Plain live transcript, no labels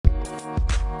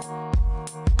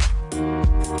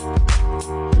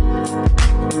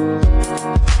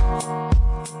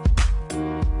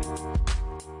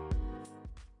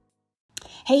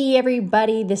Hey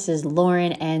everybody, this is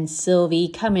Lauren and Sylvie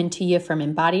coming to you from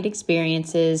Embodied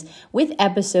Experiences with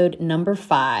episode number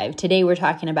 5. Today we're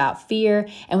talking about fear,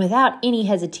 and without any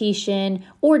hesitation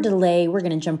or delay, we're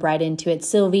going to jump right into it.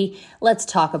 Sylvie, let's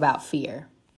talk about fear.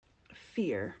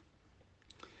 Fear.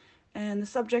 And the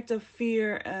subject of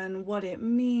fear and what it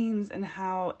means and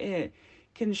how it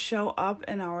can show up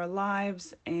in our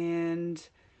lives and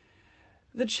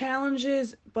the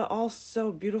challenges, but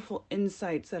also beautiful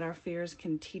insights that our fears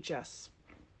can teach us.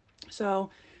 So,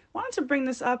 I wanted to bring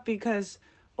this up because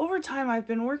over time I've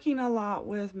been working a lot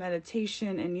with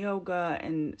meditation and yoga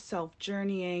and self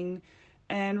journeying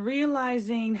and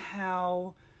realizing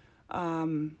how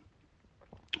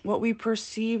what we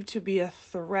perceive to be a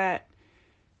threat,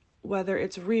 whether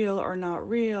it's real or not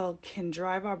real, can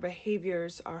drive our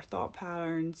behaviors, our thought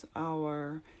patterns,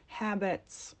 our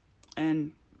habits.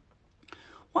 And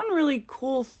one really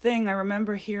cool thing I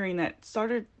remember hearing that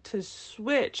started to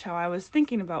switch how I was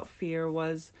thinking about fear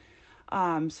was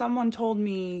someone told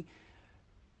me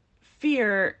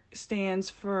fear stands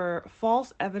for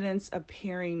false evidence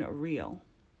appearing real.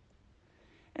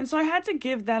 And so I had to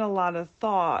give that a lot of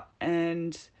thought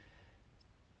and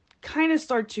kind of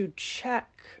start to check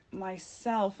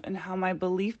myself and how my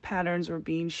belief patterns were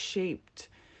being shaped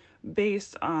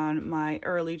based on my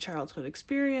early childhood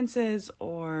experiences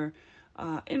or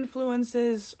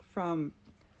influences from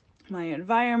my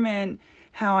environment,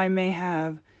 how I may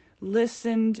have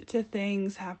listened to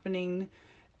things happening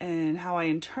and how I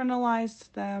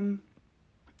internalized them,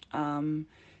 and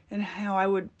how I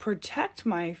would protect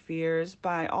my fears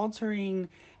by altering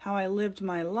how I lived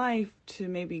my life to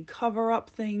maybe cover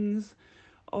up things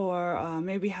or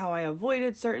maybe how I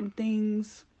avoided certain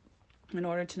things in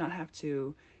order to not have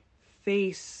to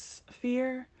face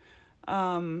fear.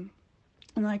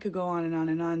 And I could go on and on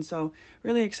and on. So,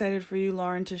 really excited for you,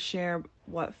 Lauren, to share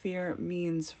what fear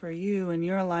means for you in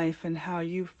your life and how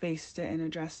you faced it and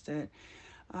addressed it.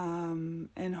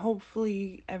 And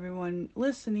hopefully, everyone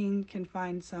listening can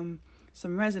find some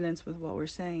resonance with what we're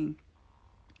saying.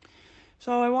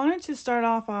 So, I wanted to start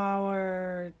off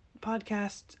our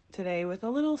podcast today with a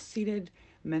little seated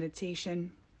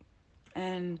meditation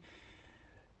and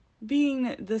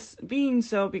being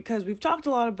so because we've talked a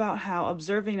lot about how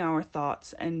observing our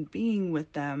thoughts and being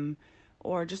with them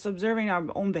or just observing our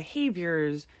own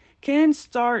behaviors can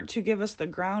start to give us the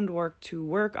groundwork to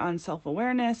work on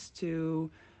self-awareness,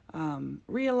 to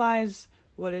realize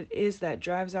what it is that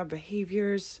drives our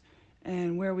behaviors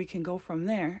and where we can go from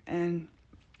there. And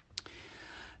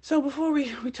so before we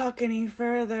talk any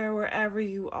further, wherever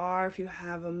you are, if you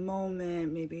have a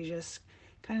moment, maybe just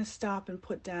kind of stop and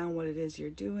put down what it is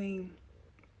you're doing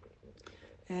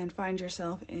and find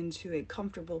yourself into a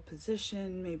comfortable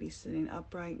position, maybe sitting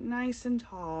upright, nice and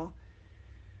tall,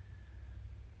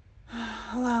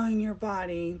 allowing your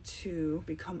body to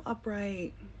become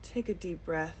upright. Take a deep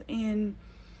breath in,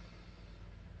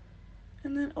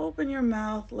 and then open your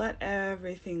mouth, let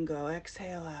everything go.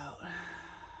 Exhale out.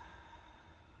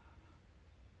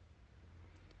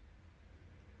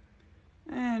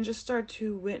 And just start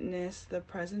to witness the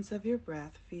presence of your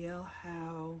breath. Feel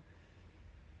how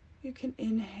you can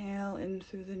inhale in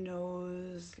through the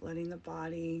nose, letting the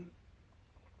body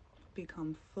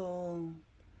become full.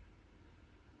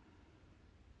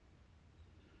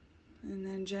 And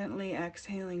then gently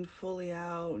exhaling fully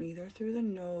out, either through the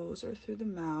nose or through the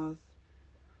mouth.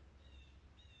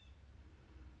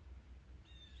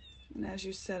 And as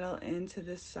you settle into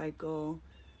this cycle,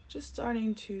 just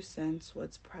starting to sense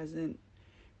what's present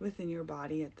within your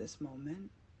body at this moment.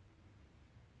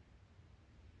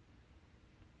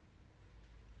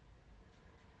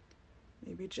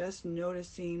 Maybe just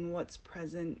noticing what's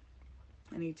present,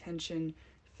 any tension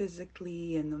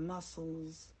physically in the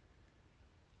muscles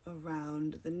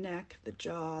around the neck, the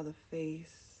jaw, the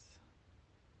face.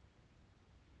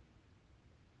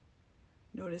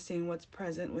 Noticing what's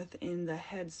present within the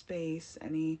headspace,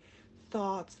 any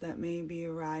thoughts that may be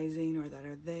arising or that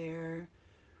are there.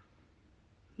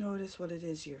 Notice what it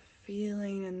is you're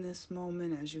feeling in this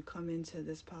moment as you come into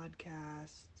this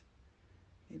podcast.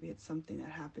 Maybe it's something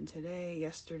that happened today,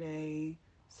 yesterday,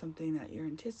 something that you're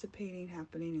anticipating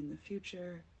happening in the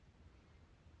future.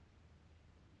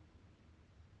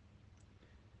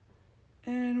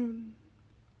 And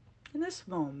in this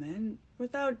moment,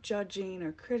 without judging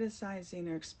or criticizing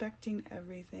or expecting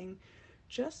everything,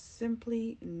 just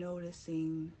simply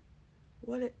noticing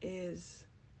what it is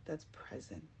that's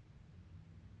present.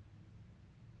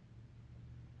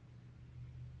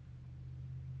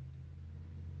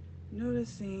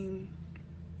 Noticing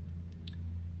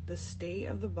the state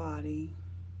of the body.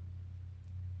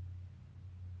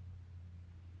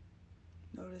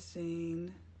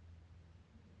 Noticing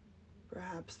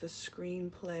perhaps the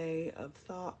screenplay of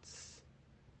thoughts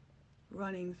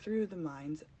running through the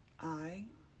mind's eye.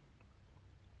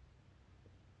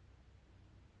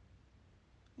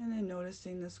 And then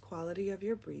noticing this quality of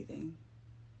your breathing.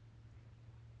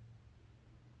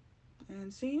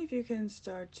 And seeing if you can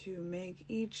start to make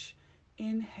each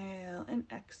inhale and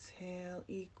exhale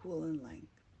equal in length.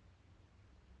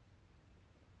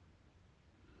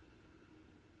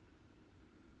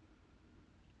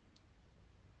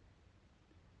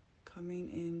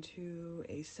 Coming into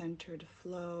a centered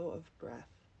flow of breath.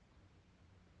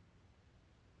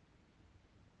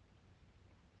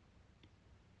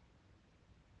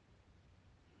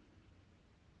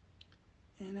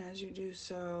 And as you do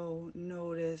so,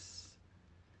 notice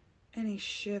any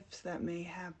shifts that may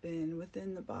happen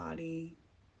within the body.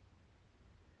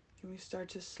 Can we start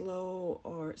to slow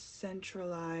or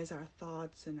centralize our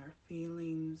thoughts and our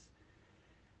feelings?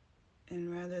 And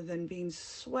rather than being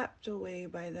swept away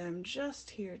by them, just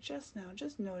here, just now,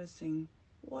 just noticing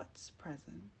what's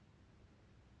present.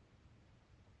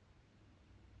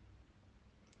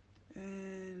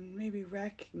 And maybe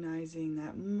recognizing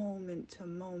that moment to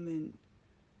moment,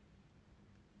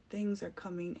 things are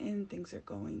coming in, things are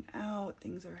going out,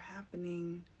 things are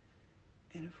happening.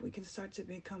 And if we can start to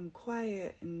become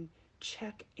quiet and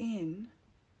check in,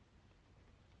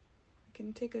 we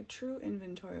can take a true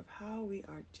inventory of how we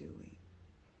are doing.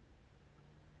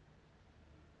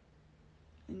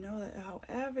 And know that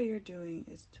however you're doing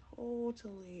is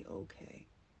totally okay.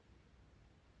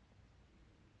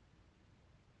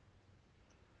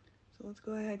 So let's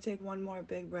go ahead and take one more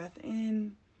big breath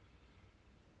in.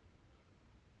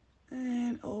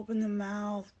 And open the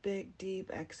mouth, big,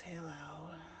 deep exhale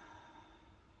out.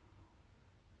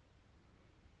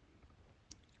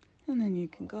 And then you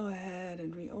can go ahead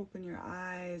and reopen your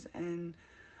eyes and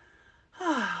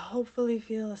hopefully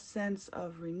feel a sense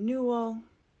of renewal.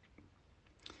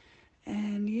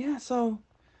 And yeah, so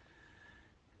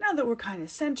now that we're kind of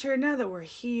centered, now that we're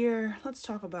here, let's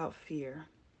talk about fear.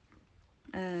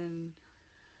 And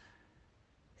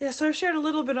yeah, so I've shared a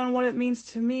little bit on what it means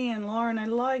to me, and Lauren, I'd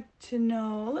like to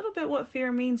know a little bit what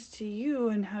fear means to you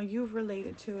and how you've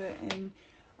related to it,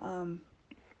 and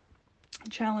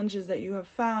challenges that you have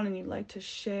found and you'd like to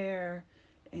share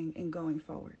in going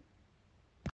forward.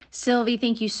 Sylvie,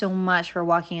 thank you so much for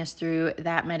walking us through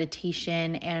that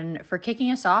meditation and for kicking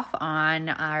us off on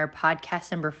our podcast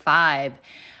number 5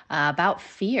 about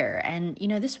fear. And,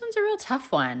 this one's a real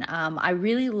tough one. I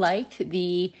really liked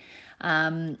the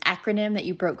acronym that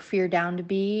you broke fear down to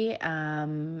be.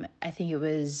 I think it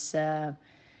was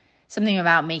something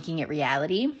about making it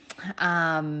reality.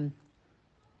 And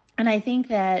I think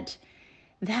that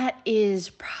is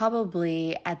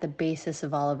probably at the basis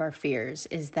of all of our fears,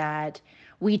 is that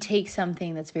we take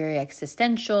something that's very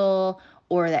existential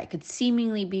or that could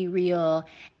seemingly be real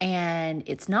and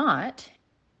it's not,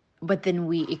 but then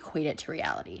we equate it to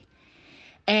reality.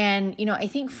 And, I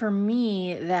think for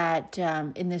me that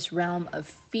in this realm of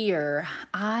fear,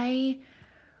 I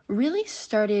really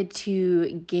started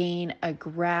to gain a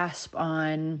grasp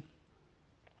on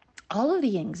all of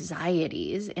the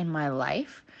anxieties in my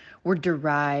life were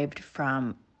derived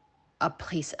from a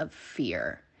place of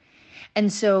fear.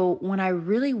 And so when I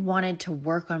really wanted to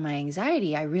work on my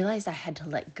anxiety, I realized I had to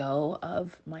let go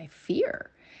of my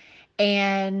fear.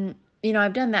 And,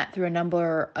 I've done that through a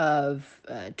number of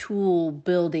tool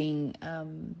building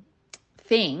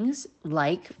things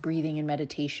like breathing and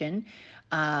meditation,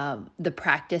 the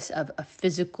practice of a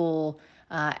physical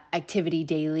activity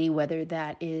daily, whether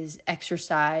that is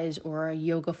exercise or a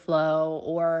yoga flow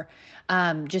or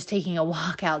just taking a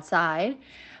walk outside.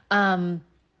 But,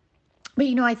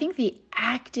 I think the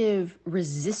active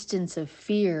resistance of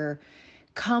fear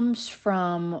comes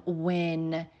from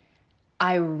when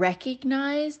I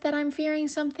recognize that I'm fearing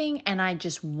something and I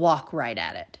just walk right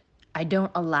at it. I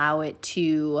don't allow it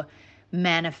to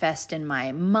manifest in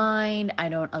my mind. I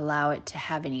don't allow it to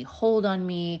have any hold on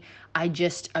me. I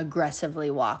just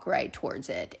aggressively walk right towards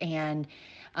it. And,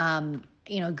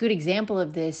 a good example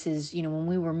of this is, when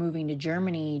we were moving to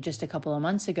Germany just a couple of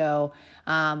months ago,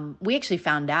 we actually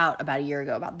found out about a year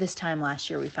ago, about this time last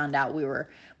year, we found out we were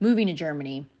moving to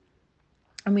Germany,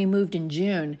 and we moved in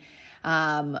June.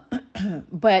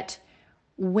 But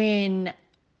when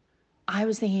I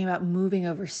was thinking about moving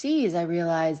overseas, I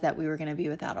realized that we were going to be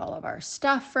without all of our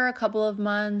stuff for a couple of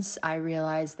months. I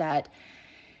realized that,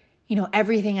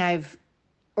 everything I've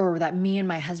or that me and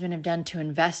my husband have done to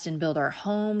invest and build our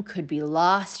home could be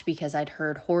lost because I'd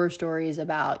heard horror stories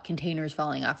about containers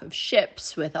falling off of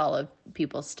ships with all of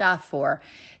people's stuff, or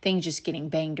things just getting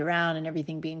banged around and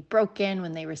everything being broken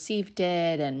when they received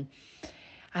it. And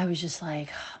I was just like,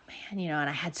 oh man, and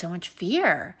I had so much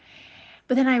fear.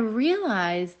 But then I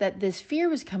realized that this fear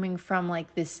was coming from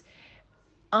like this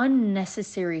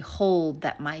unnecessary hold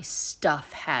that my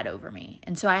stuff had over me.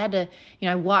 And so I had to,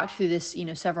 I walked through this,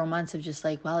 several months of just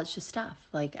like, well, it's just stuff.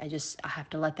 Like I have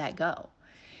to let that go.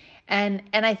 And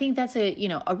I think that's a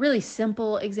really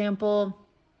simple example,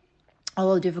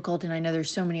 although difficult. And I know there's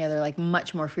so many other like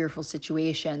much more fearful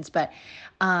situations, but,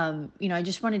 I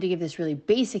just wanted to give this really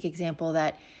basic example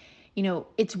that,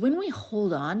 it's when we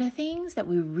hold on to things that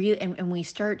we really, and we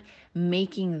start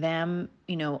making them,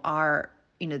 our,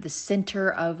 the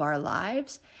center of our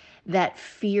lives, that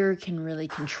fear can really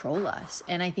control us.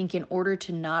 And I think in order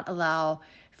to not allow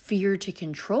fear to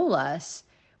control us,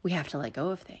 we have to let go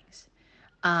of things.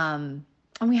 And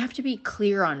we have to be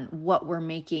clear on what we're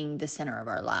making the center of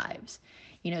our lives.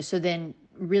 So then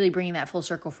really bringing that full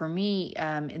circle for me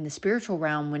in the spiritual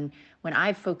realm, when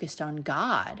I've focused on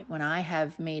God, when I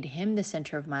have made him the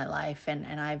center of my life,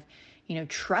 and I've,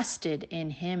 trusted in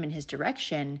him and his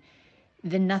direction,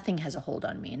 then nothing has a hold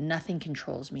on me and nothing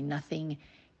controls me. Nothing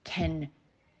can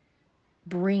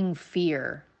bring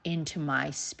fear into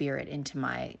my spirit, into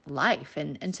my life.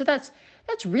 And so that's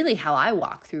really how I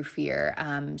walk through fear,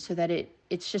 so that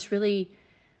it's just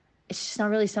not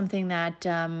really something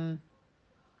that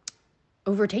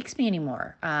overtakes me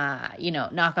anymore.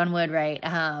 Knock on wood, right?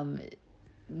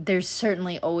 There's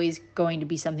certainly always going to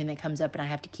be something that comes up, and I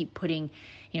have to keep putting,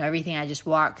 everything I just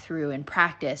walk through in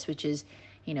practice, which is,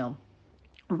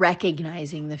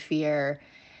 recognizing the fear,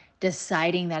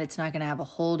 deciding that it's not going to have a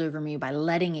hold over me by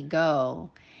letting it go.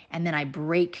 And then I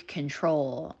break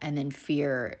control, and then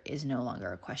fear is no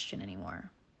longer a question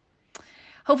anymore.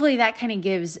 Hopefully that kind of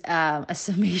gives a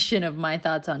summation of my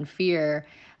thoughts on fear.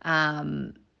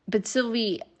 But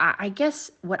Sylvie, I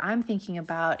guess what I'm thinking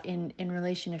about in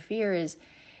relation to fear is,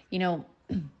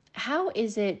 how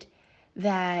is it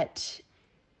that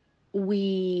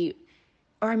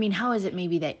how is it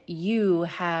maybe that you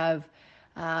have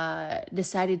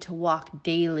decided to walk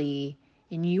daily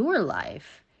in your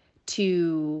life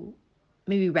to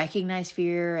maybe recognize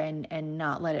fear and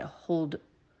not let it hold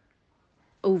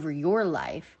over your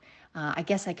life? I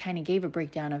guess I kind of gave a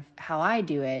breakdown of how I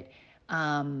do it,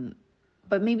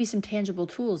 but maybe some tangible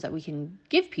tools that we can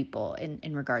give people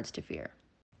in regards to fear.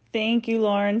 Thank you,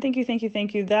 Lauren. Thank you.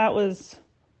 That was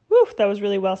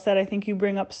really well said. I think you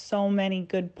bring up so many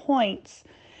good points.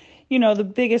 The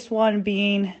biggest one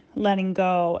being letting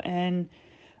go. And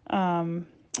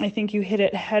I think you hit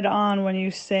it head on when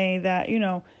you say that,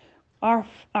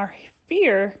 our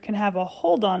fear can have a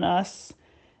hold on us.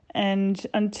 And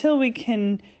until we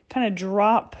can kind of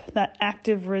drop that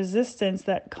active resistance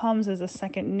that comes as a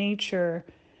second nature,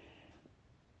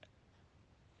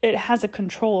 it has a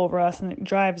control over us and it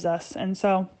drives us. And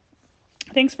so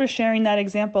thanks for sharing that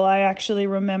example. I actually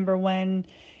remember when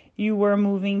you were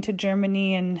moving to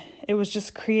Germany and it was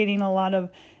just creating a lot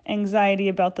of anxiety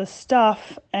about the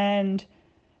stuff. And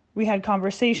we had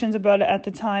conversations about it at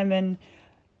the time. And,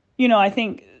 I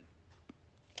think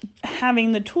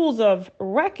having the tools of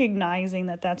recognizing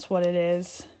that that's what it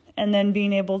is, and then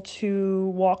being able to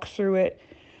walk through it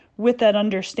with that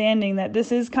understanding that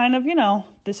this is kind of,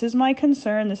 this is my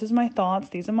concern, this is my thoughts,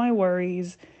 these are my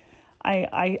worries.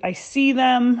 I see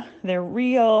them, they're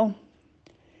real,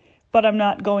 but I'm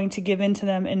not going to give in to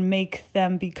them and make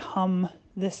them become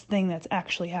this thing that's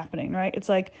actually happening, right? It's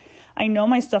like, I know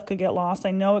my stuff could get lost.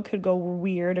 I know it could go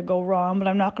weird or go wrong, but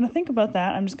I'm not going to think about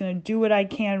that. I'm just going to do what I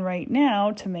can right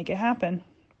now to make it happen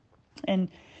and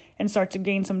start to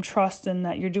gain some trust in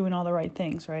that you're doing all the right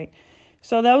things, right?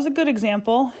 So that was a good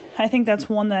example. I think that's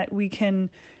one that we can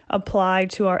apply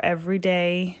to our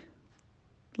everyday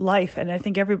life. And I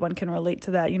think everyone can relate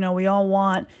to that. We all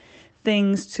want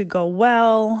things to go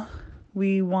well.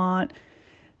 We want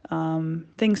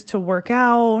things to work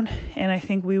out. And I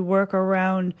think we work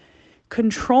around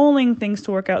controlling things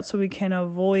to work out so we can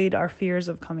avoid our fears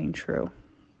of coming true.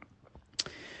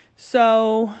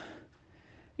 So,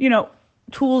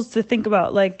 tools to think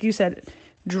about, like you said,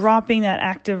 dropping that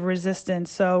active resistance.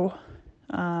 So,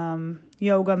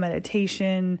 yoga,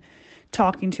 meditation,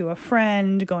 talking to a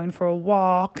friend, going for a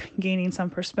walk, gaining some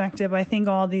perspective. I think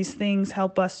all these things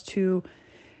help us to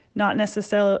not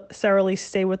necessarily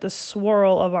stay with the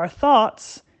swirl of our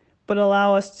thoughts, but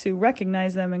allow us to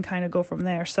recognize them and kind of go from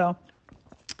there. So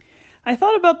I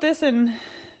thought about this and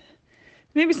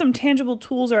maybe some tangible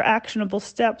tools or actionable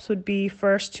steps would be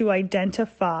first to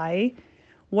identify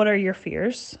what are your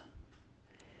fears,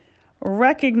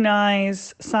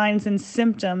 recognize signs and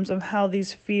symptoms of how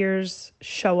these fears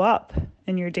show up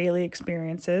in your daily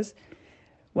experiences,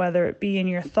 whether it be in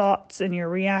your thoughts and your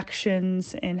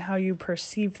reactions and how you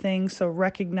perceive things. So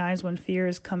recognize when fear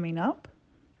is coming up.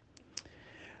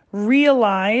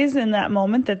 Realize in that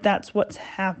moment that that's what's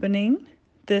happening.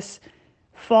 This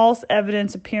false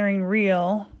evidence appearing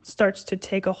real starts to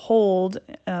take a hold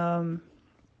of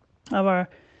our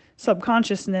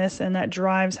subconsciousness, and that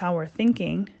drives how we're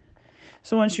thinking.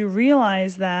 So once you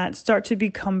realize that, start to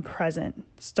become present.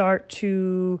 Start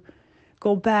to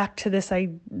go back to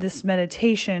this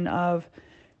meditation of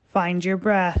find your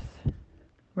breath,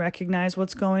 recognize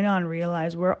what's going on,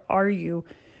 realize where are you,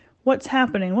 what's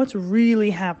happening, what's really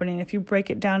happening. If you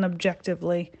break it down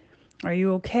objectively, are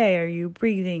you okay? Are you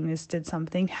breathing? Did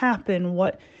something happen?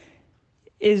 What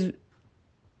is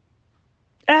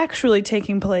actually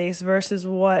taking place versus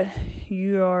what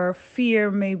your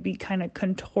fear may be kind of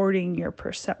contorting your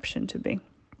perception to be.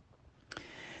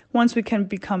 Once we can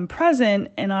become present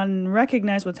and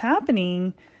recognize what's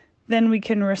happening, then we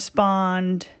can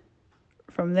respond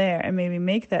from there and maybe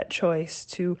make that choice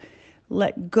to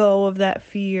let go of that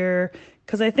fear.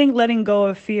 Because I think letting go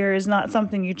of fear is not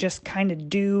something you just kind of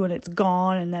do and it's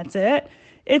gone and that's it.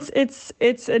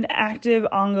 It's an active,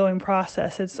 ongoing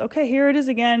process. It's okay, here it is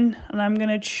again, and I'm going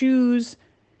to choose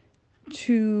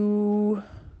to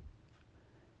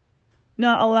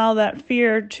not allow that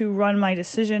fear to run my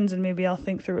decisions, and maybe I'll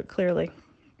think through it clearly.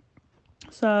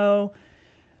 So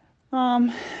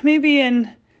maybe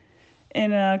in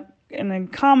a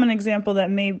common example that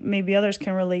maybe others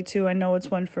can relate to, I know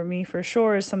it's one for me for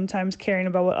sure, is sometimes caring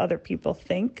about what other people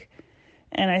think.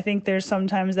 And I think there's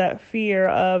sometimes that fear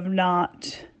of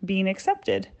not being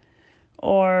accepted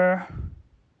or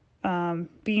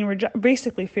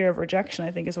basically fear of rejection,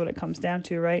 I think is what it comes down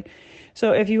to, right?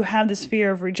 So if you have this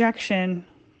fear of rejection,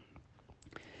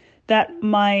 that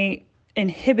might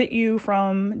inhibit you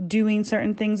from doing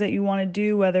certain things that you want to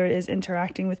do, whether it is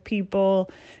interacting with people,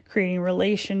 creating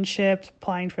relationships,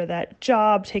 applying for that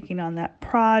job, taking on that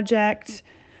project,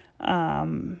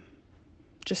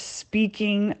 just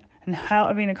speaking and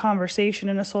having a conversation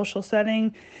in a social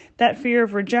setting. That fear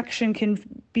of rejection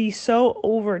can be so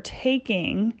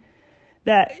overtaking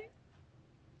that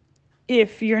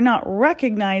if you're not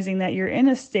recognizing that you're in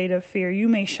a state of fear, you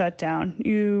may shut down.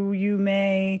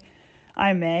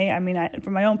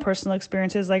 From my own personal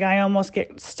experiences, like I almost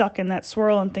get stuck in that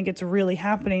swirl and think it's really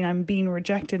happening. I'm being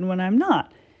rejected when I'm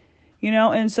not,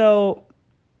 and so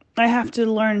I have to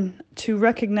learn to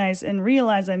recognize and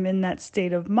realize I'm in that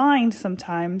state of mind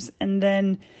sometimes, and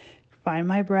then find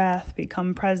my breath,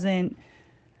 become present,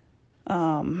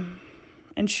 and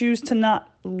choose to not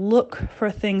look for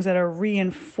things that are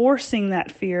reinforcing that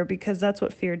fear, because that's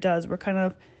what fear does. We're kind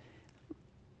of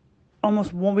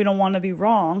we don't want to be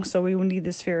wrong, so we need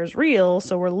this fear is real,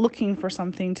 so we're looking for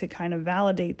something to kind of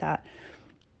validate that.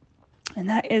 And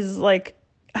that is like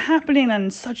happening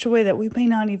in such a way that we may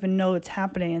not even know it's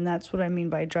happening, and that's what I mean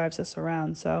by it drives us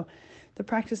around. So the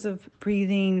practice of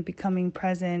breathing, becoming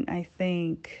present, I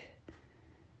think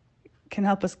can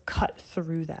help us cut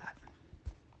through that.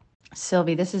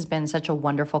 Sylvie, this has been such a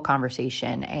wonderful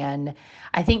conversation, and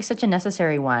I think such a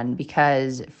necessary one,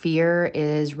 because fear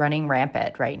is running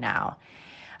rampant right now.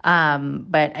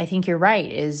 But I think you're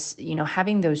right, is,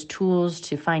 having those tools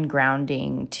to find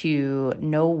grounding, to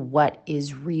know what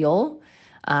is real,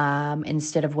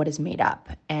 instead of what is made up.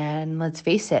 And let's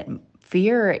face it,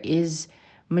 fear is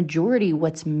majority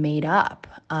what's made up.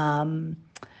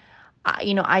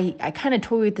 I kind of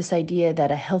toy with this idea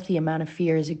that a healthy amount of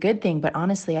fear is a good thing, but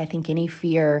honestly, I think any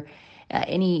fear,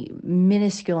 any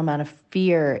minuscule amount of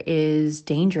fear is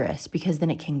dangerous, because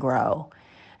then it can grow.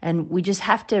 And we just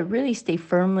have to really stay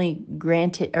firmly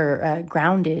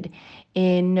grounded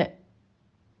in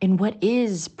what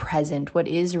is present, what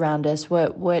is around us,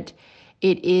 what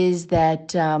it is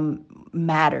that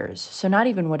matters. So not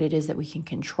even what it is that we can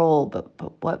control, but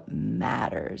what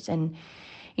matters. And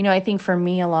I think for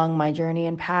me, along my journey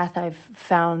and path, I've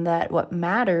found that what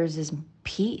matters is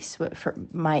peace, for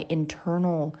my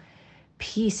internal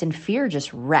peace, and fear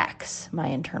just wrecks my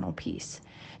internal peace.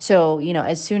 So,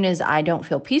 as soon as I don't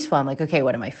feel peaceful, I'm like, okay,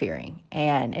 what am I fearing?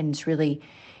 And it's really,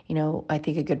 I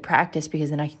think a good practice, because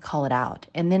then I can call it out,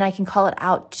 and then I can call it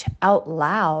out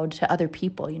loud to other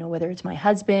people, whether it's my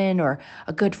husband or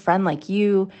a good friend like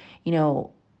you,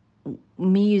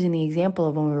 me using the example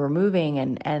of when we were moving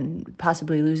and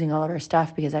possibly losing all of our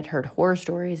stuff, because I'd heard horror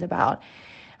stories about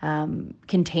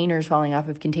containers falling off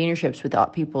of container ships with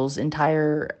people's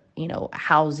entire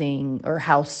housing or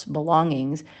house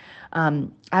belongings,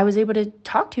 I was able to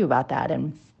talk to you about that.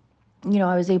 And,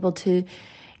 I was able to,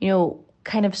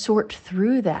 kind of sort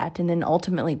through that and then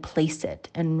ultimately place it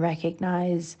and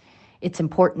recognize its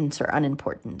importance or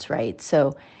unimportance, right?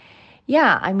 So,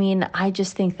 yeah, I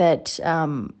just think that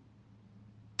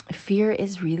fear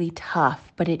is really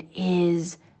tough, but it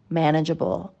is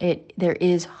manageable. There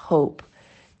is hope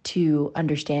to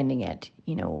understanding it,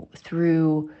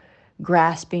 through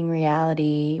grasping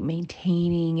reality,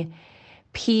 maintaining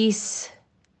peace,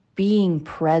 being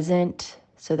present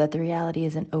so that the reality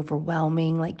isn't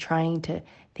overwhelming, like trying to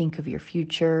think of your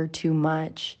future too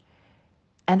much,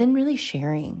 and then really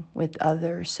sharing with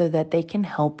others so that they can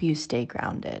help you stay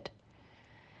grounded.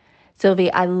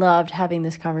 Sylvie, I loved having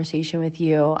this conversation with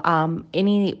you.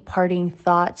 Any parting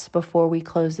thoughts before we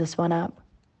close this one up?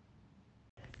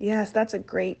 Yes, that's a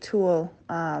great tool.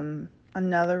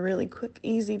 Another really quick,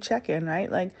 easy check-in,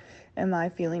 right? Like, am I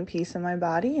feeling peace in my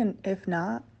body? And if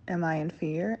not, am I in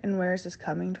fear? And where is this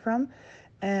coming from?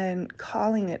 And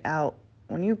calling it out.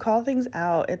 When you call things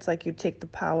out, it's like you take the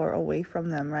power away from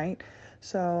them, right?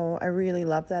 So I really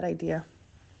love that idea.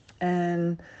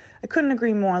 And I couldn't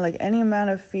agree more. Like, any amount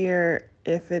of fear,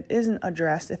 if it isn't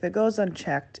addressed, if it goes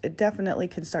unchecked, it definitely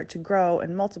can start to grow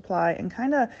and multiply and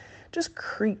kind of just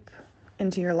creep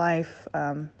into your life,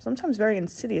 sometimes very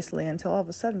insidiously, until all of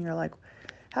a sudden you're like,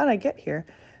 how did I get here?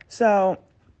 So,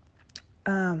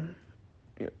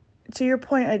 to your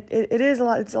point, it is a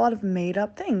lot. It's a lot of made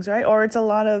up things, right? Or it's a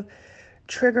lot of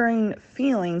triggering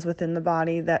feelings within the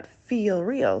body that feel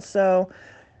real. So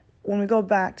when we go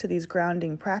back to these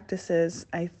grounding practices,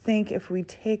 I think if we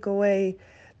take away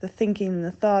the thinking,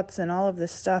 the thoughts, and all of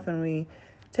this stuff, and we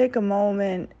take a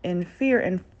moment in fear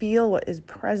and feel what is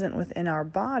present within our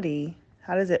body,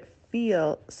 how does it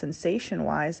feel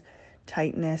sensation-wise?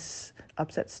 Tightness,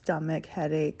 upset stomach,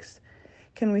 headaches.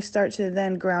 Can we start to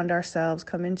then ground ourselves,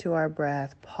 come into our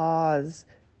breath, pause,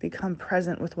 become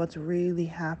present with what's really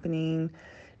happening,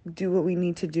 do what we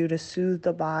need to do to soothe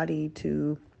the body,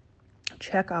 to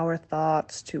check our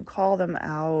thoughts, to call them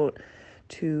out,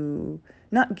 to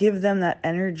not give them that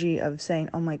energy of saying,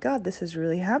 oh my God, this is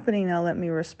really happening, now let me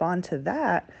respond to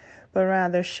that, but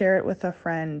rather share it with a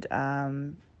friend,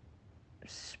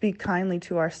 speak kindly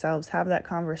to ourselves, have that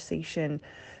conversation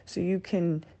so you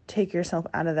can take yourself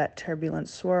out of that turbulent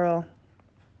swirl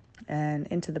and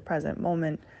into the present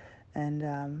moment,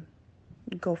 and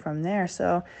go from there.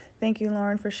 So thank you,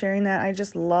 Lauren, for sharing that. I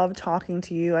just love talking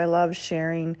to you. I love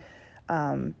sharing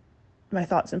my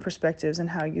thoughts and perspectives and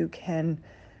how you can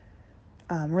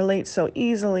relate so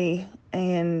easily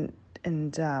and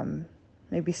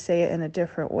maybe say it in a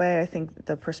different way. I think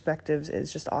the perspectives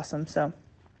is just awesome. So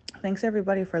thanks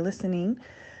everybody for listening.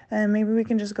 And maybe we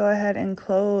can just go ahead and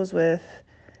close with,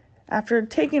 after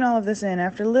taking all of this in,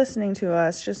 after listening to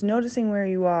us, just noticing where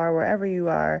you are, wherever you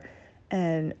are,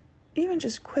 and even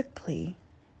just quickly,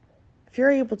 if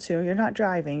you're able to, you're not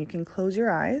driving, you can close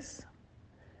your eyes.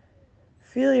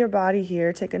 Feel your body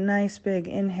here. Take a nice big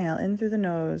inhale in through the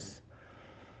nose.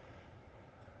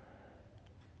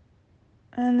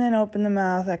 And then open the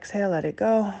mouth, exhale, let it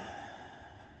go.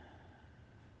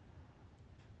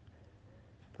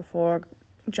 Before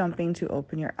jumping to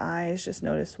open your eyes, just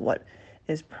notice what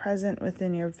is present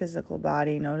within your physical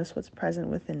body. Notice what's present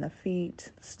within the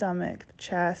feet, the stomach, the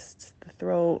chest, the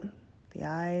throat, the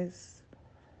eyes.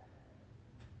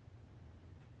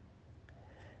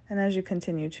 And as you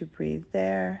continue to breathe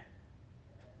there,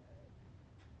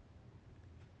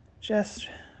 just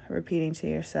repeating to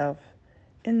yourself,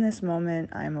 in this moment,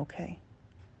 I'm okay.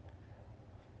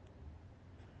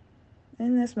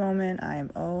 In this moment, I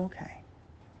am okay.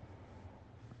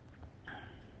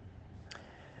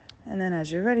 And then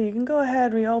as you're ready, you can go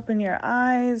ahead, reopen your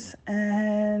eyes,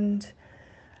 and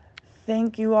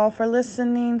thank you all for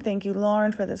listening. Thank you,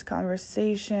 Lauren, for this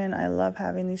conversation. I love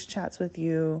having these chats with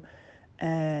you,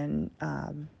 and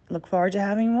look forward to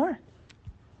having more.